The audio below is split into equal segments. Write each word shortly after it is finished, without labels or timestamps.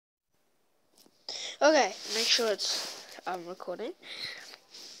Okay, make sure it's recording.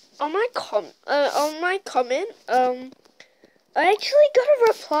 On my comment, I actually got a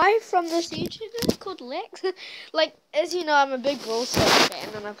reply from this YouTuber called Lex. Like, as you know, I'm a big Brawl Stars fan,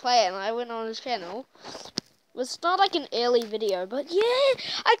 and I play it, and I went on his channel. It's not like an early video, but yeah,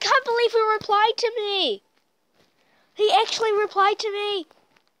 I can't believe he replied to me. He actually replied to me.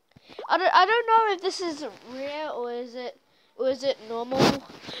 I don't know if this is rare or is it normal,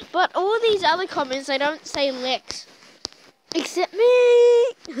 but all these other comments they don't say Lex, except me.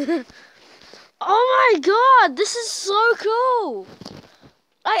 Oh my god, this is so cool.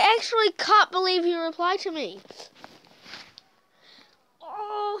 I actually can't believe he replied to me.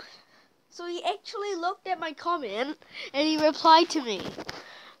 Oh, so he actually looked at my comment and he replied to me.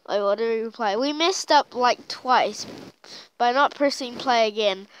 Like, what did he reply? We messed up like twice by not pressing play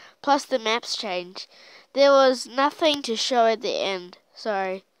again. Plus the maps changed. There was nothing to show at the end.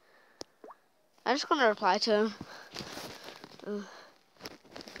 Sorry. I'm just gonna reply to him. Ugh.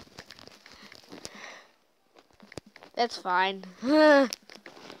 That's fine. Oh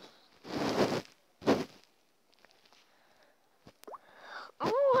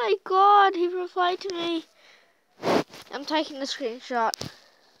my god, he replied to me. I'm taking the screenshot.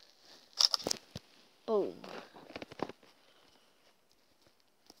 Boom.